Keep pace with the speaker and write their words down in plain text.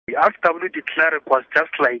FW De Klerk was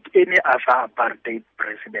just like any other apartheid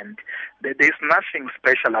president. There's nothing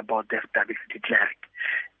special about FW De Klerk.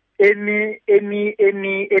 Any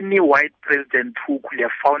white president who could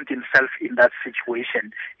have found himself in that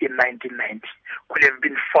situation in 1990 could have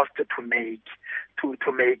been forced to make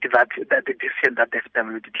that decision that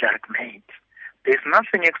FW De Klerk made. There's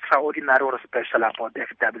nothing extraordinary or special about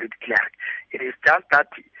FW De Klerk. It is just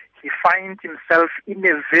that he finds himself in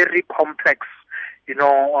a very complex,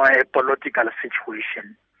 political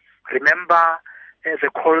situation. Remember,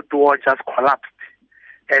 the Cold War just collapsed,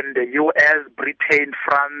 and the U.S., Britain,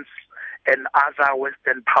 France, and other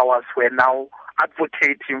Western powers were now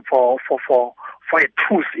advocating for a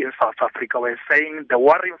truce in South Africa. We're saying the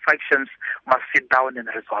warring factions must sit down and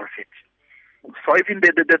resolve it. So even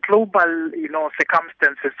the global,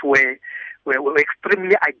 circumstances were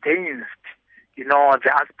extremely against,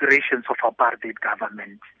 the aspirations of apartheid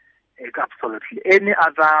government. Absolutely. Any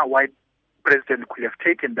other white president could have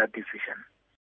taken that decision.